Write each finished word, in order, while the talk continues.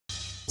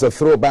It's a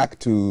throwback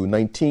to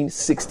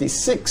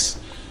 1966,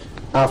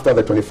 after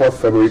the 24th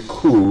February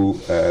coup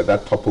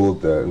that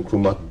toppled the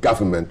Nkrumah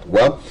government.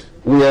 Well,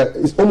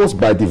 it's almost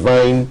by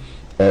divine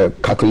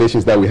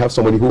calculations that we have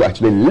somebody who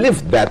actually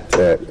lived that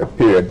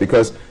period,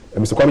 because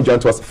Mr. Kwame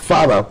Jantuah's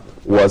father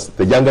was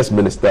the youngest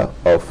minister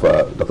of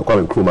Dr.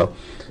 Kwame Nkrumah,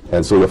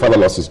 and so your father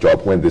lost his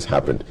job when this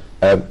happened.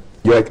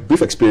 Your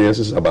brief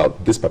experiences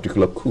about this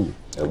particular coup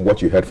and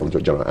what you heard from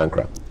General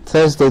Ankara.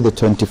 Thursday, the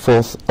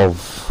 24th of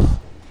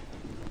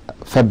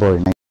February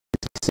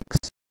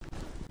 1966,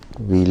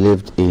 we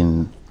lived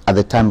in, at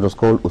the time it was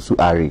called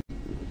Osuari.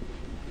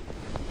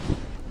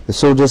 The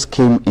soldiers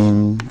came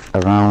in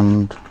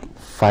around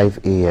 5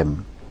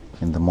 a.m.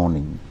 in the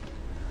morning.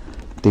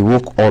 They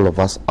woke all of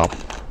us up,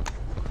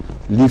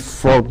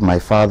 leapfrogged my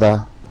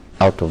father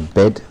out of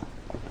bed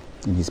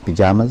in his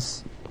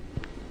pajamas,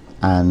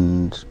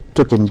 and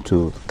took him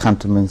to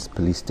Cantonment's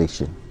police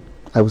station.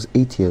 I was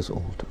 8 years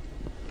old.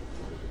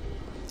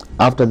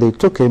 After they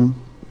took him,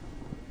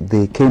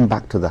 they came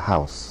back to the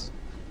house,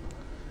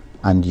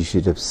 and you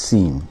should have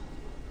seen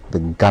the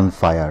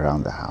gunfire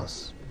around the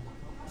house.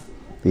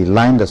 They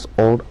lined us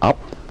all up.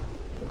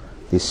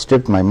 They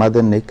stripped my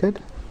mother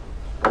naked.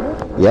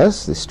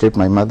 Yes, they stripped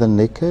my mother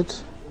naked.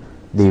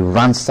 They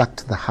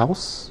ransacked the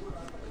house.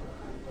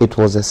 It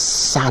was a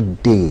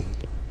sad day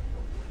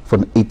for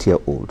an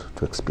 8-year-old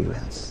to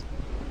experience.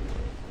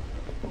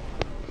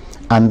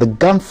 And the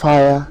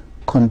gunfire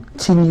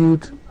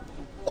continued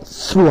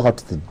throughout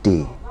the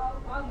day.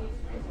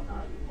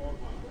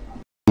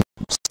 They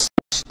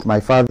smashed my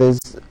father's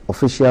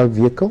official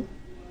vehicle.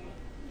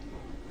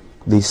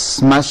 They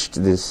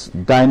smashed this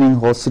dining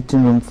hall,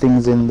 sitting room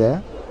things in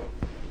there.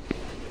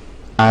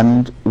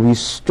 And we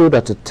stood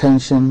at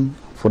attention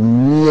for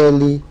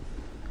nearly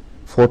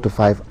 4 to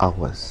 5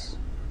 hours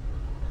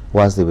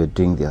whilst they were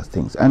doing their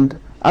things. And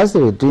as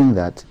they were doing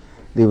that,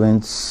 they were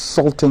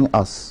insulting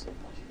us.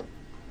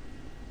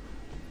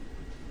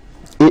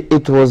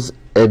 It was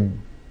a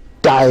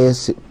dire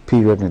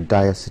period, a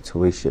dire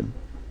situation.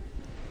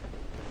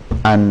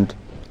 And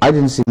I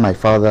didn't see my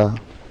father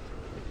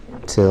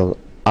till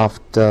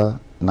after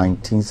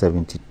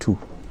 1972.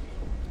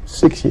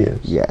 6 years?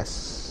 Yes,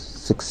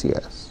 6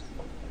 years.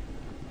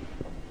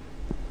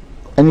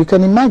 And you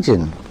can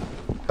imagine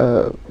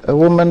a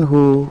woman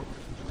who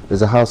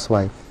is a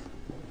housewife,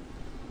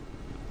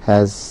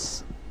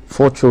 has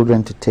 4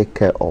 children to take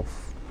care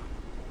of,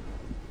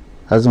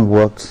 hasn't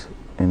worked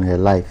in her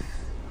life,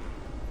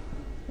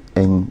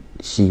 and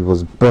she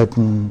was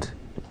burdened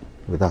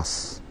with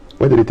us.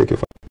 Where did he take your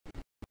father?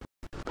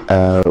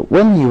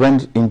 When he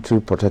went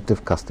into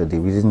protective custody,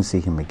 we didn't see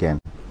him again,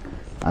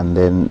 and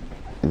then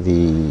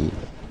they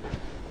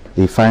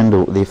found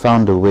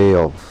a way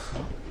of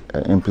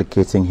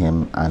implicating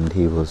him, and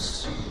he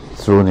was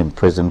thrown in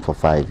prison for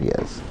 5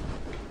 years.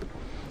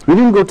 We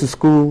didn't go to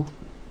school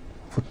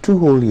for 2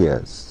 whole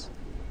years.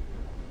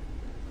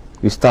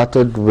 We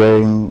started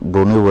wearing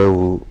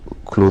Bonewewu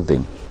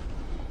clothing,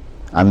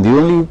 and the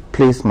only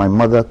place my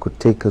mother could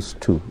take us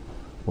to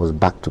was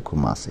back to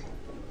Kumasi.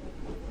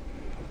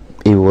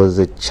 It was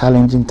a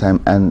challenging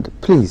time, and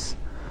please,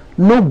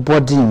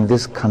 nobody in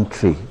this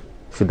country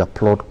should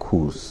applaud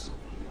coups.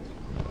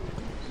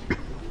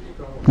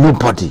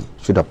 Nobody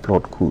should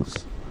applaud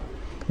coups.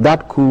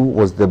 That coup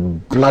was the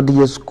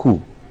bloodiest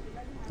coup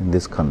in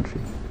this country.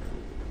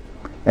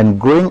 And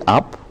growing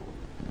up,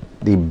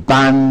 they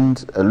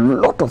banned a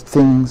lot of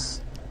things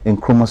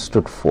Nkrumah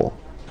stood for.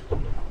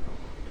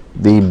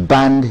 They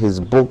banned his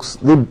books.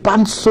 They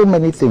banned so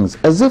many things,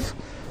 as if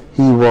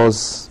he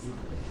was,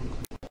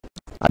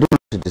 I don't know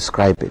how to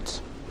describe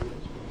it.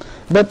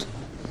 But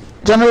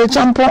General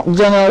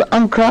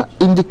Ankara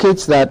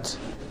indicates that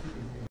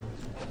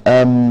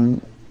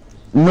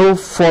no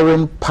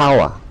foreign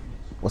power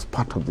was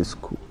part of this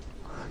coup.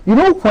 You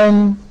know,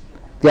 when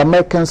the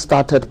Americans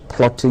started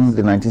plotting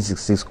the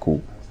 1966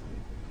 coup,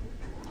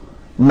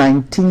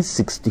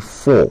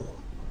 1964,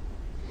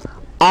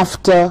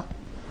 after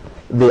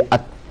the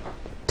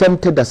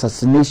attempted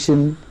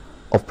assassination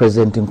of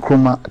President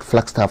Nkrumah at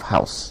Flagstaff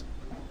House,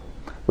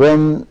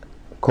 when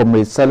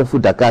Comrade Salifu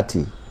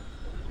Dagati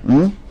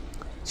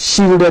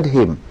shielded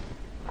him,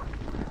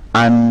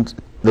 and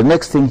the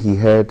next thing he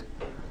heard,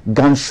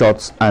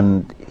 gunshots,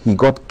 and he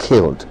got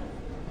killed.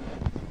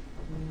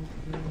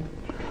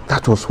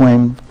 That was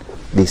when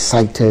they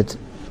cited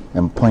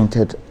and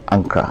pointed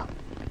Ankara.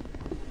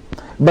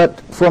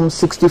 But from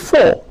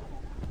 64,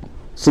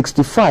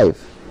 65,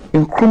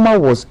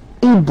 Nkrumah was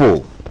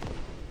able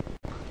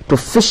to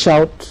fish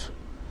out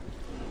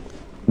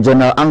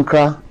General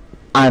Ankara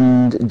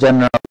and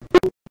General,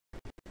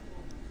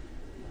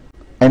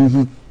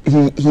 and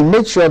he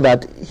made sure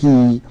that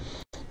he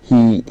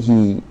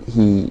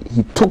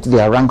took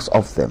their ranks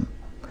off them.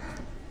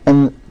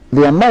 And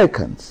the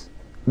Americans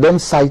then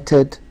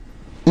cited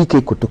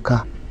Ike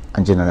Kutuka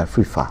and General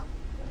Frifa,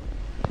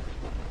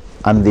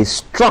 and they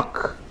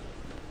struck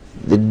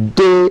the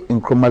day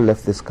Nkrumah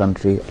left this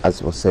country,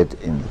 as was said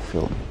in the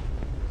film.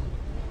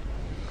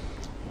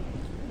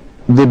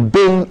 The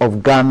bane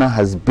of Ghana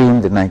has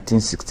been the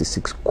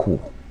 1966 coup.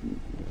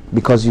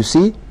 Because you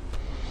see,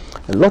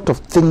 a lot of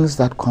things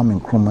that Kwame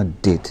Nkrumah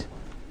did,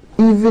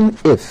 even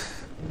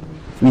if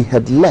we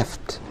had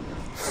left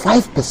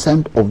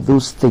 5% of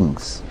those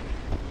things,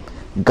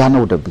 Ghana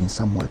would have been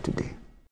somewhere today.